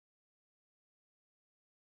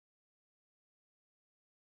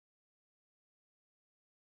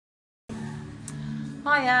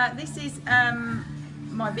Hiya, this is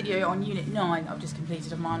my video on Unit 9 that I've just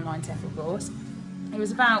completed of my online TEFL course. It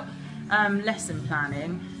was about lesson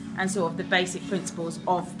planning and sort of the basic principles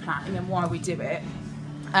of planning and why we do it,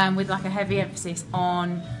 with like a heavy emphasis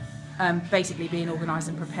on basically being organised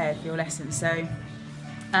and prepared for your lessons. So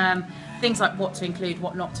things like what to include,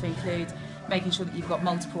 what not to include, making sure that you've got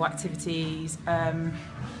multiple activities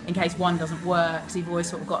in case one doesn't work, so you've always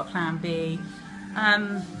sort of got a plan B.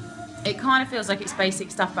 It kind of feels like it's basic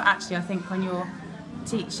stuff, but actually I think when you're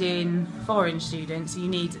teaching foreign students you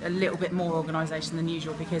need a little bit more organisation than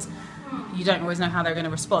usual, because you don't always know how they're going to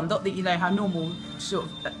respond. Not that you know how normal sort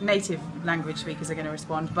of native language speakers are going to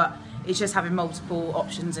respond, but it's just having multiple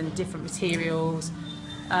options and different materials,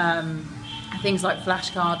 things like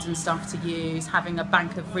flashcards and stuff to use, having a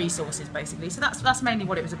bank of resources basically. So that's mainly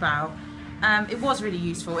what it was about. It was really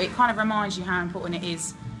useful. It kind of reminds you how important it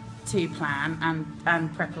is to plan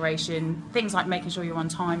and preparation. Things like making sure you're on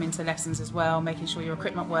time into lessons as well, making sure your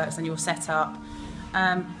equipment works and you're set up.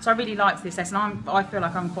 So I really liked this lesson. I feel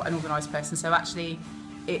like I'm quite an organised person, so actually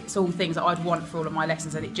it's all things that I'd want for all of my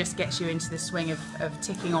lessons, and it just gets you into the swing of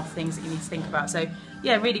ticking off things that you need to think about. So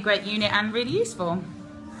yeah, really great unit and really useful.